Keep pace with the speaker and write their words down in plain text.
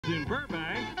in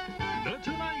Burbank, The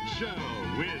Tonight Show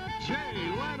with Jay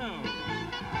Leno.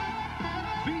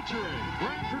 Featuring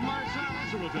Branford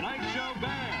Marsalis and The Tonight Show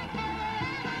Band.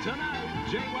 Tonight,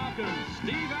 Jay welcomes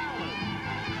Steve Allen,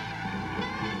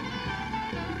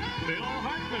 Phil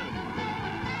Hartman,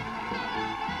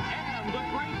 and the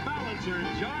great balancer,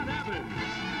 John Evans.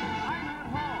 I'm Ed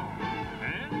Hall.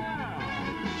 And now,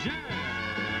 Jay.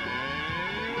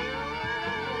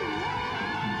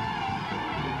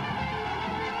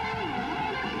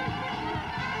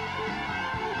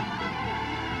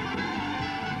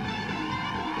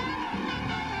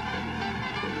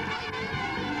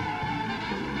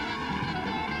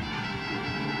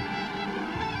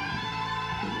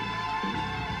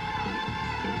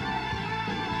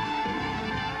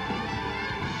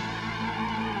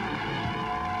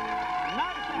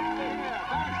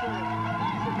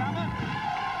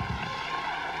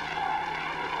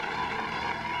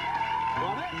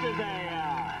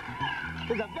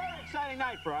 It's a very exciting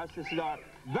night for us. This is our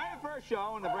very first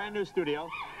show in the brand new studio.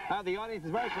 The audience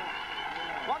is very proud.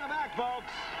 Welcome back,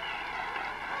 folks.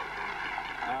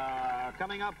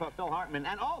 Coming up, Phil Hartman,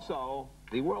 and also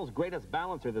the world's greatest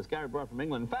balancer this guy brought from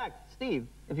England. In fact, Steve,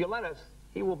 if you let us,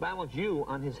 he will balance you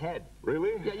on his head.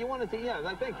 Really? Yeah, you wanted to, yeah,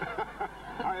 I think.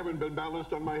 I haven't been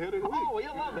balanced on my head in a week. Oh,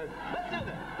 you'll love it. Let's do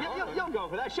that. You'll go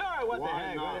for that. Sure, what Why the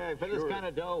heck? not? For this kind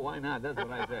of dough, why not? That's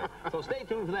what I say. So stay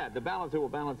tuned for that. The balancer will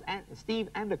balance Steve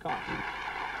and the car.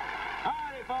 All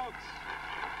righty, folks.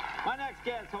 My next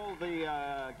guest holds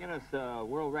the Guinness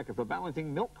World Record for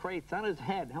balancing milk crates on his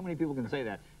head. How many people can say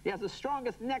that? He has the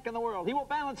strongest neck in the world. He will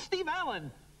balance Steve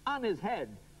Allen on his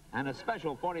head. And a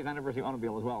special 40th anniversary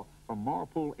automobile as well from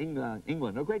Marpool,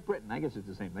 England, or Great Britain. I guess it's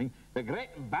the same thing. The great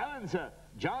balancer,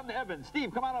 John Evans.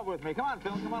 Steve, come on over with me. Come on,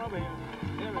 Phil. Come on over here.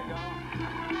 Here we go.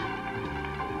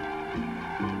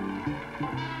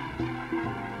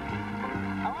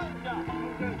 How are you, John?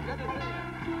 Good to see you.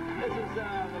 This is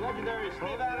the legendary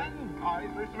Steve Allen. Hi,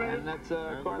 Mr. Mayor. And that's,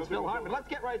 of course, Phil Hartman. Let's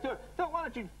get right to it. Phil, why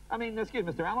don't you, excuse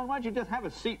Mr. Allen, why don't you just have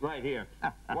a seat right here?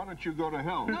 Why don't you go to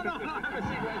hell? No, have a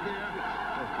seat right there.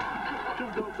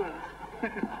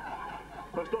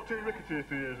 That's not too rickety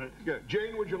for you, is it? Yeah.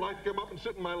 Jane, would you like to come up and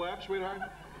sit in my lap, sweetheart?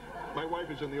 My wife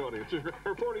is in the audience. It's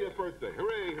her 40th birthday.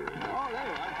 Hooray, hooray. Oh, there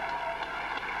you are.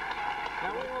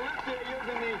 Now, we will lift you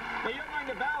using the... Now, you're going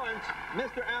to balance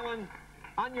Mr. Allen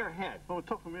on your head. Oh,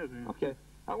 tough for me, isn't it? Okay.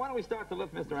 Why don't we start to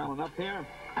lift Mr. Allen up here?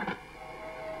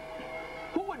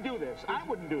 Who would do this? I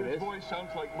wouldn't do this. His voice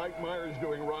sounds like Mike Myers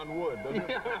doing Ron Wood, doesn't it?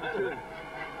 Yeah.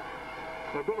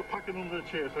 I've got to pack it under the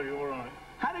chair, so you're all right.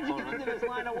 How did you get into this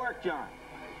line of work, John?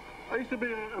 I used to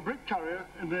be a brick carrier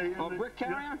in the... brick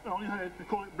carrier? Yeah, on your head. They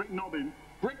call it brick knobbing.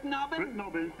 Brick knobbing? Brick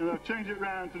knobbing. And I've changed it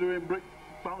around to doing brick,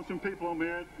 bouncing people on my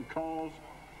head and cars.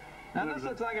 Now, this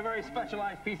looks like a very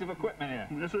specialized piece of equipment here.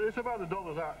 It's about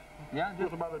 $1, that. Yeah?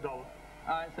 Just about $1. All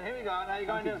right, so here we go. Now you're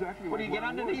going to... Exactly what do you get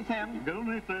underneath him? Get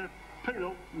underneath there, pick it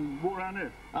up, and walk around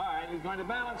here. All right, he's going to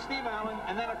balance Steve Allen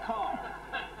and then a car.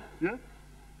 Yeah?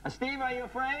 Steve, are you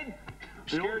afraid?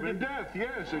 Scared to death,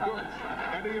 yes. Of course.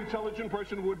 Any intelligent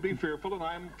person would be fearful, and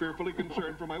I'm fearfully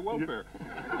concerned for my welfare.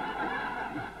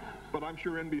 But I'm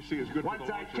sure NBC is good for the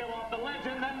Once I kill off the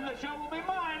legend, then the show will be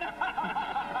mine.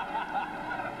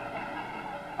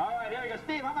 All right, here we go.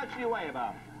 Steve, how much do you weigh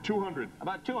about? 200.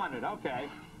 About 200, okay.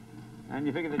 And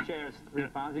you figure the chair is 3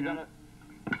 pounds. You got it?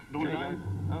 Don't Here you go.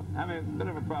 Oh, having a bit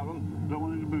of a problem. Don't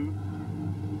want it to move.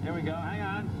 Here we go. Hang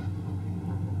on.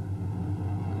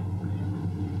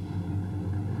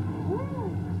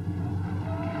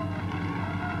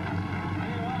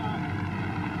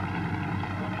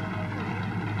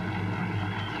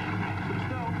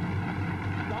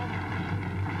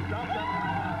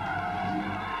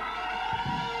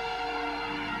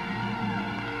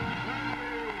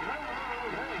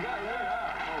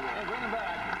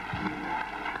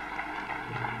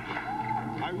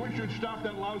 I wish you'd stop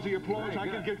that lousy applause. I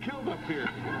could get killed up here. Now,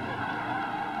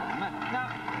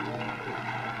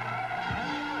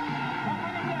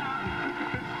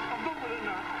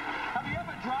 have you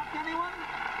ever dropped anyone?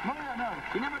 No.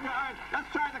 You never do. All right, let's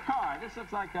try the car. This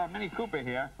looks like a Mini Cooper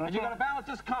here. And you got to balance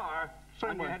this car.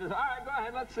 Same way. All right, go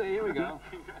ahead. Let's see. Here we go.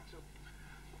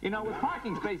 You know, with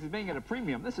parking spaces being at a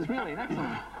premium, this is really an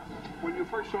excellent. When you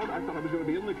first saw it, I thought I was going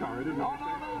to be in the car. I didn't know.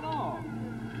 Oh, no.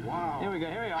 Wow. Here we go.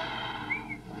 Here we are.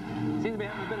 Seems to be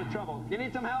having a bit of trouble. You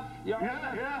need some help? You all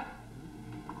right? Yeah.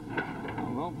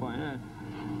 Oh, boy, yeah.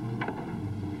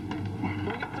 Can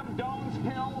we get some Dome's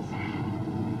pills?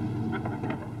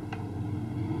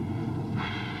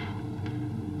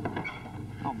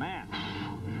 Oh, man.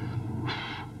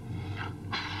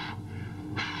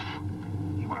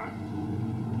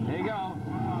 There you go.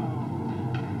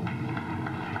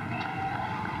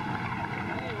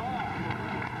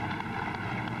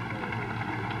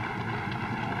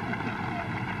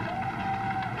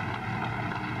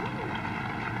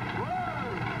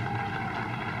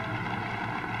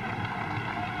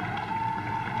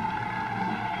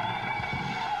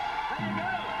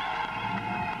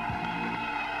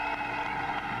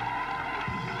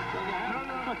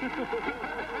 I'm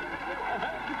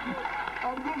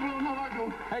good, but I'm not that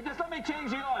good. Hey, just let me change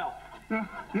the oil. Yeah,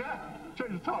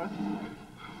 change the tire.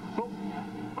 Oh.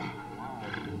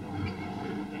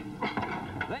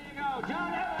 There you go,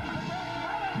 John Evans, the great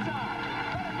Valentine.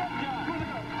 What a good job.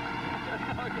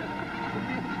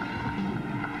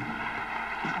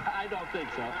 I don't think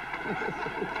so.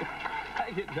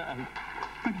 Thank you, John.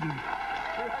 Thank you.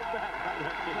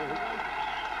 Be right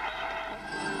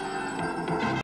back.